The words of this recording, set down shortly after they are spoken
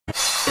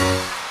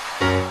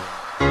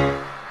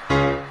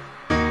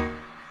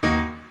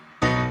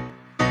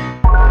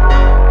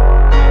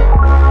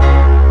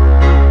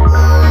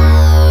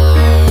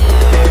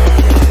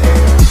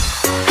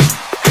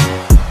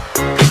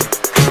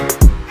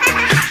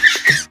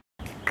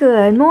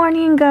Good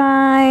morning,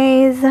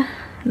 guys.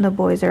 The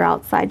boys are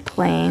outside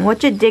playing.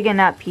 What you digging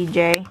up,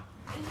 PJ?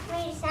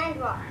 Playing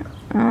sidewalk.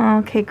 Oh,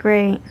 okay,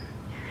 great.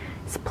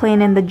 He's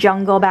playing in the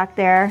jungle back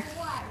there.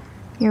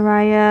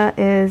 Uriah,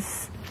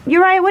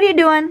 what are you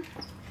doing?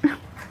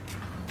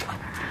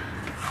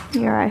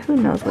 Uriah, who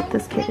knows what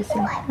this kid is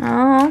doing?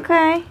 Oh,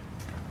 okay.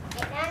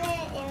 I found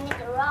it in the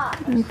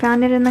garage. You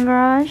found it in the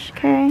garage?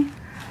 Okay.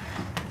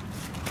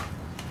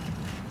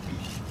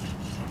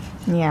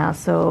 Yeah,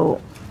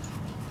 so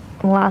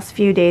the last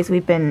few days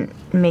we've been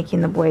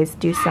making the boys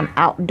do some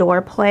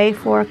outdoor play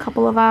for a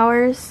couple of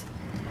hours.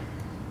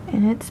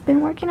 And it's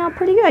been working out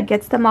pretty good.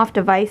 Gets them off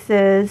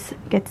devices,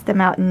 gets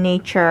them out in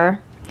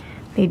nature.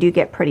 They do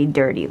get pretty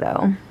dirty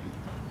though.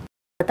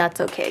 But that's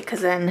okay,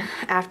 because then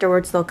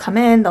afterwards they'll come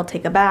in, they'll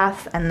take a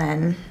bath, and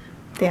then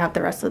they have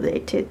the rest of the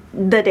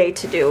day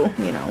to do,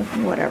 you know,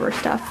 whatever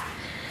stuff.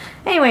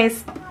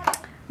 Anyways,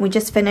 we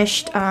just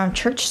finished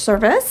church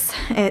service.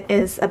 It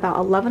is about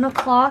 11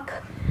 o'clock.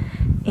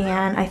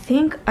 And I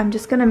think I'm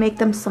just gonna make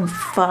them some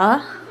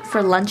pho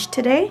for lunch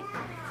today.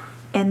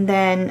 And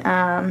then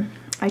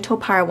I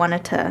told Pa I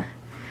wanted to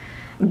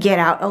get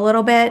out a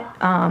little bit.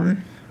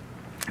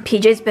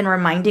 PJ's been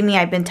reminding me,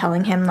 I've been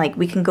telling him like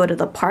we can go to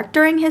the park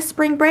during his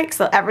spring break.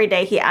 So every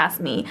day he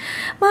asks me,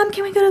 Mom,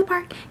 can we go to the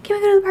park? Can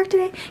we go to the park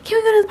today? Can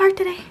we go to the park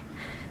today?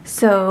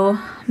 So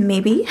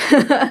maybe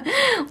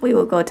we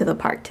will go to the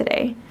park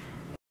today.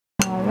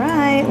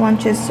 Alright,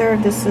 lunch is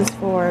served. This is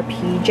for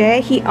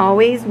PJ. He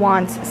always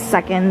wants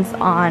seconds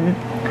on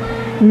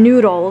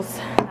noodles.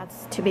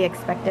 That's to be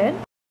expected.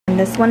 And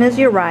this one is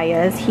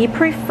Uriah's. He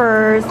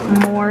prefers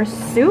more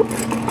soup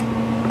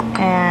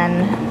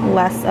and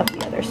less of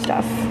the other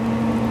stuff.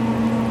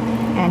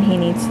 And he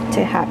needs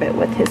to have it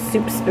with his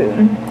soup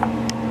spoon.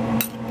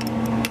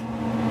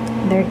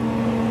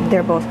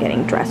 They're both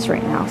getting dressed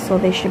right now, so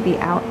they should be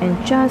out in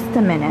just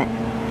a minute.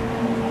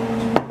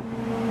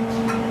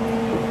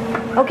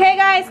 Okay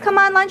guys, come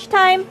on,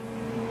 lunchtime.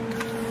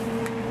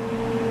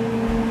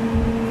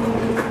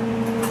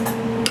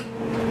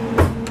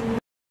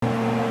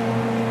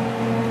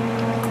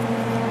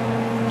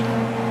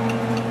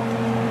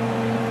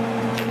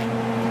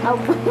 Oh,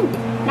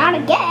 not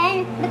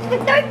again. That's the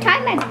third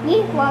time my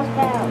beef balls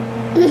fell.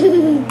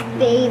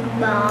 Beef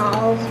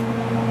balls.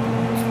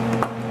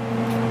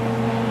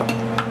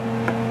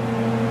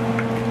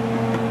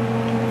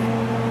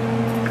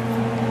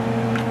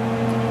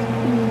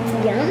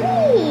 Yummy.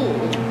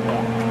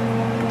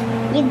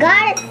 You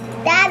gotta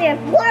stab your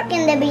fork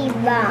in the beef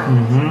ball.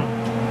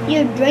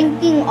 You're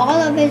drinking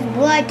all of his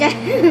blood.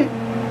 And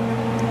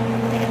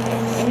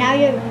now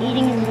you're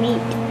eating his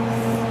meat.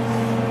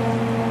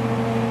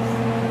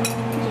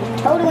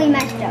 Totally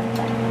messed up,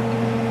 but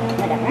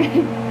whatever.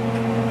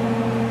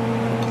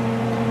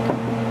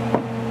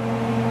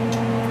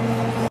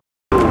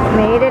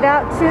 Made it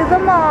out to the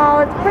mall.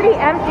 It's pretty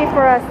empty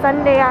for a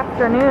Sunday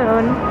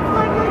afternoon.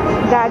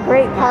 Got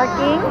great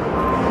parking.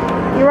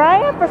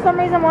 Uriah, for some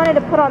reason, wanted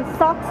to put on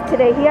socks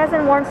today. He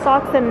hasn't worn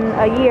socks in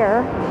a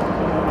year.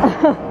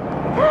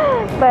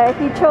 But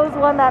he chose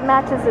one that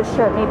matches his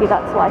shirt. Maybe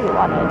that's why he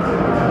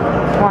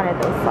wanted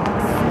those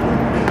socks.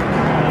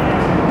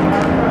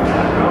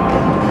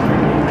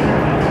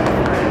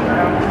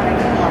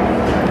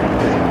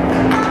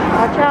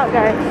 Watch out,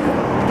 guys.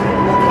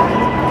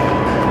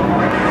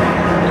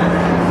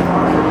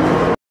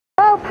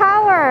 Oh,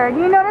 Power!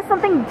 You notice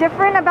something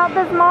different about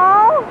this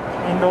mall?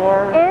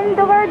 Indoor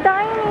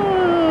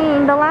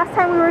dining. The last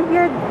time we were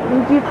here,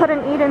 you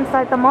couldn't eat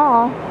inside the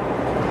mall.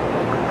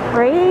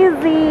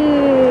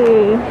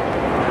 Crazy.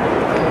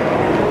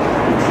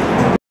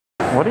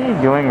 What are you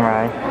doing,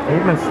 Rai?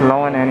 You've been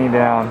slowing Annie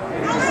down.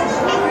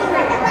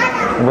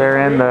 We're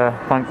in the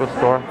Funko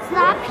store.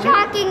 Stop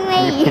shocking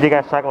me. You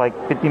got shocked like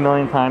 50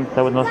 million times.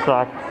 That was no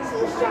shock.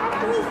 She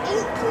shocked me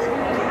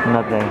 18.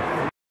 Nothing.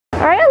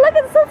 Alright, look,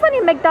 it's so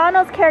funny.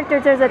 McDonald's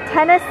characters. There's a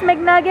tennis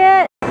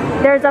McNugget.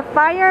 There's a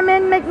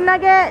fireman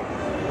McNugget.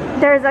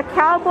 There's a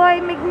cowboy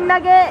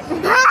McNugget.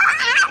 There's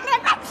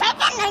a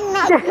chicken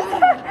McNugget.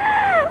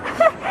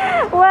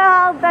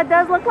 Well, that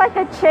does look like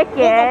a chicken.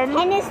 There's a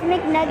tennis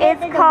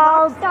McNugget. It's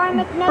called Rockstar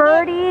McNugget.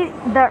 Birdie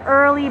the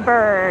Early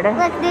Bird.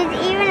 Look, there's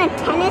even a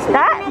tennis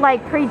That McNugget.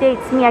 like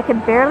predates me. I can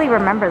barely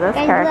remember this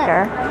Guys,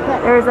 character.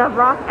 look. There's a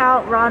rock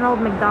out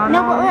Ronald McDonald.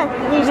 No, but look,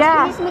 there's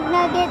tennis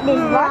McNugget, there's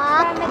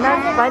Rockstar McNugget.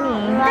 That's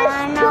funny.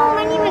 There's too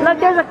many McNuggets. Look,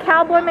 there's a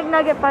cowboy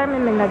McNugget,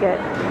 fireman McNugget.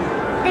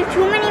 There's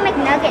too many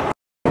McNuggets.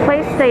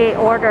 Placed a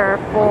order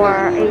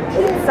for a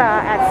pizza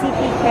at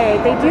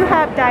CPK. They do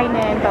have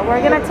dine-in, but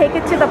we're gonna take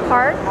it to the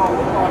park.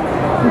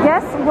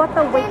 Guess what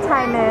the wait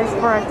time is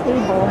for a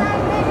table?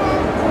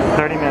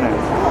 30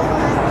 minutes.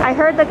 I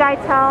heard the guy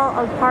tell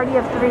a party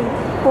of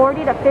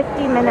 40 to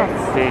 50 minutes.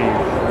 Jeez.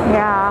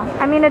 Yeah,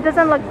 I mean it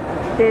doesn't look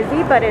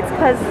busy, but it's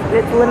because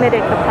it's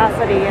limited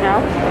capacity, you know.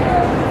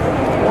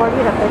 40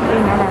 to 50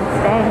 minutes,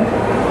 dang.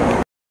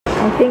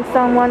 I think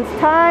someone's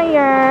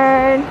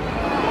tired.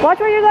 Watch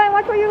where you're going,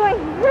 watch where you're going.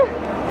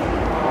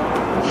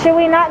 Should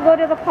we not go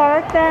to the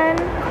park then?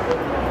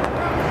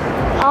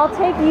 I'll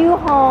take you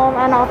home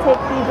and I'll take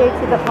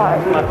PJ to the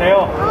park.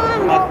 Mateo.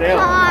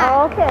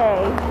 Okay.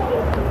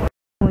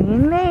 We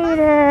made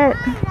it.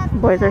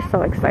 Boys are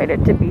so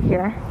excited to be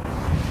here.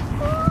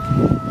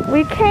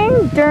 We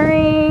came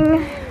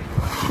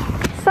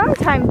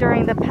sometime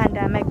during the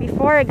pandemic,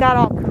 before it got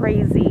all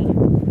crazy.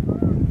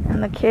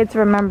 And the kids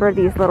remember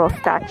these little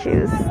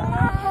statues.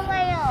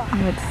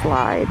 It would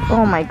slide.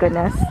 Oh my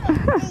goodness.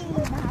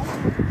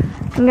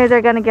 You guys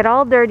are gonna get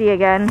all dirty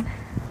again.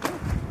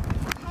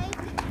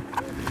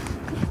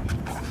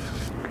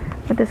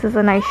 But this is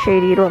a nice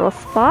shady little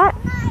spot.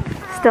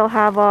 Still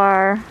have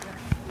our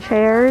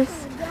chairs.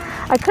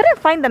 I couldn't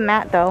find the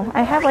mat though.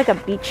 I have like a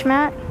beach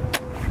mat.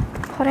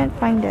 Couldn't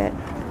find it.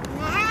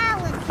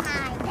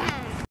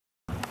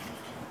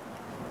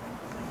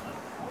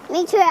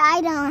 Make sure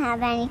I don't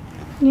have any.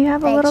 You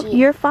have a little.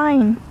 You're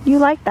fine. You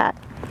like that.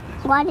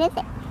 What is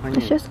it? Onion.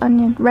 It's just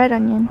onion. Red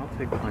onion. I'll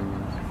take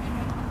onions.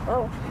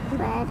 Oh,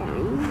 red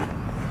onion.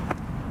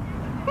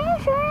 Are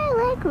you sure I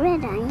like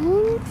red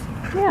onions?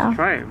 Yeah.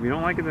 Try it. If you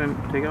don't like it, then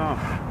take it off.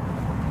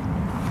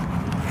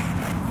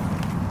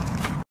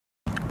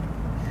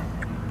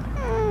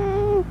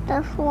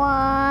 This one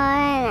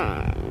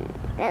and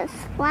this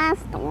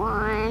last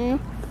one.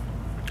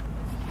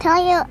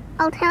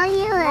 I'll tell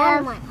you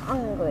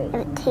if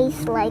it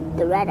tastes like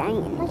the red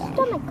onion. Let's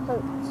get my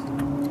coats.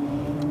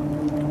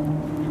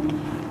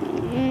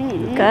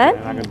 Good?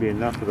 It's not gonna be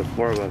enough for the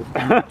 4 of us.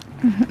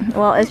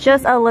 Well, it's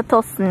just a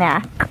little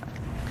snack.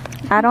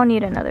 I don't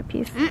need another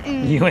piece.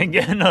 You ain't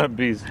getting another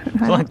piece.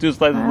 It's only 2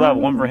 slices left.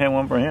 One for him,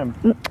 one for him.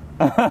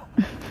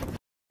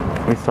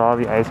 We saw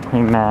the ice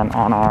cream man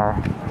on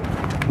our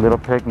little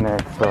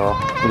picnic, so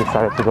we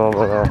decided to go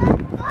over there.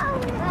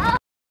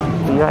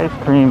 The ice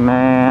cream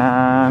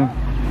man.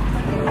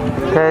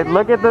 Okay,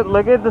 look at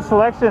the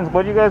selections.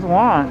 What do you guys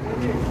want?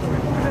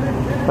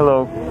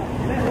 Hello.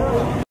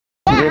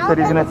 Jay said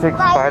he's gonna take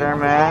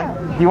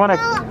Spider-Man. Do you want a?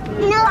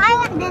 No, I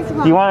want this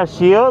one. Do you want a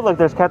shield? Look,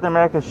 there's Captain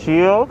America's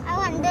shield. I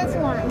want this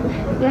one.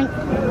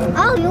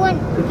 You want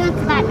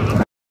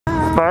Batman.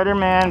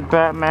 Spider-Man,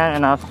 Batman,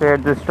 and I'll share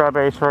this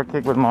strawberry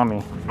shortcake with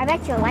Mommy. I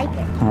bet you'll like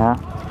it. Yeah.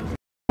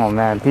 Oh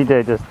man,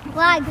 PJ just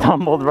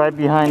tumbled right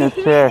behind his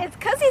chair. It's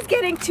because he's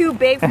getting too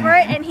big for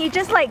it, and he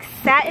just like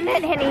sat in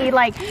it, and he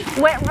like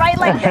went right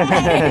like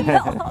that.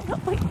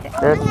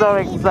 They're so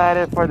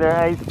excited for their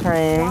ice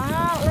cream.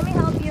 Wow, let me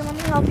help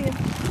you.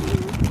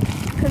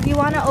 Because you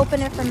want to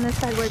open it from this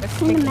side where the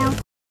sticky.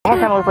 That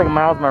kind of looks like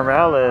Miles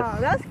Morales. Oh,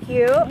 that's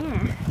cute.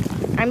 Yeah.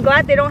 I'm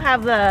glad they don't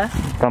have the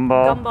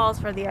Gumball.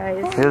 gumballs for the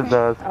eyes. His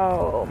does.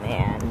 Oh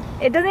man,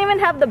 it doesn't even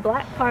have the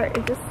black part.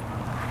 It just.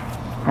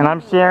 And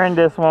I'm sharing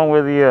this one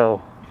with you.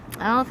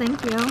 Oh,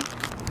 thank you.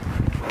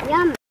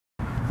 Yum.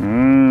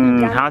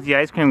 How's the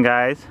ice cream,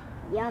 guys?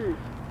 Yum.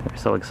 They're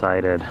so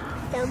excited.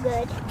 So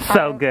good.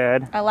 So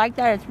good. I like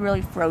that it's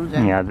really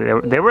frozen. Yeah,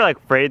 they were like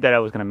afraid that I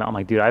was gonna melt. I'm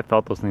like, dude, I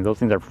felt those things. Those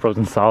things are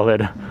frozen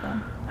solid.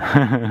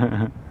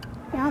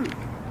 Yum.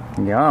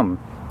 Yum.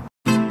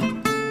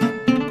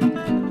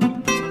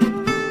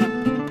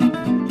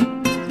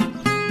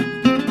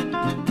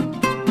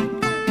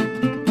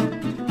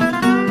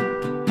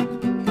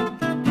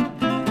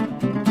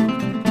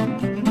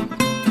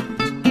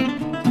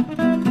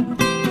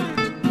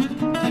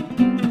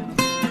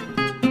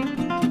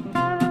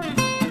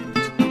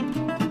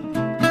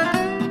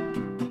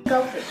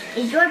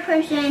 Is your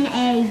person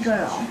a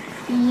girl?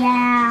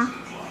 Yeah.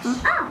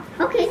 Oh,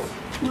 okay.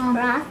 Well,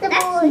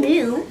 that's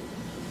new.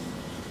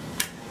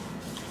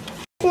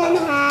 Does it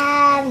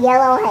have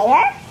yellow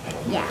hair?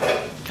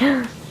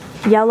 Yeah.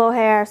 Yellow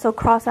hair. So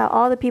cross out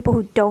all the people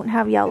who don't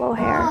have yellow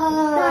hair.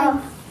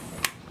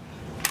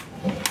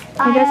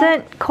 He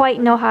doesn't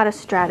quite know how to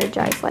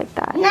strategize like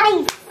that.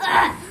 Nice.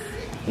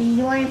 Is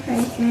your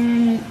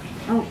person?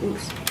 Oh,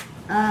 oops.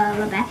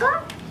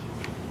 Rebecca?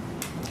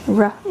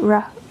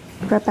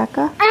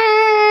 Rebecca?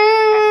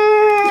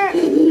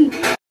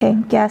 Okay,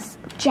 guess.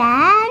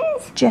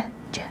 Jazz? Jazz.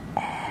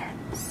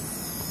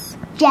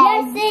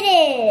 Yes, it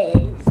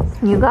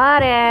is. You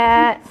got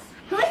it.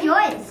 Who's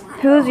yours?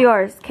 Who's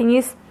yours? Can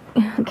you?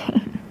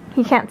 Okay.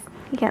 He can't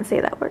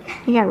say that word.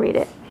 He can't read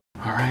it.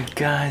 Alright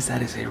guys,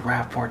 that is a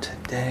wrap for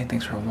today.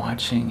 Thanks for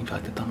watching. If you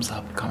like the thumbs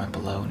up, comment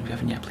below. And if you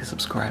haven't yet, please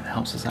subscribe. It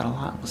helps us out a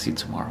lot. We'll see you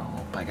tomorrow.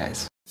 Bye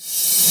guys.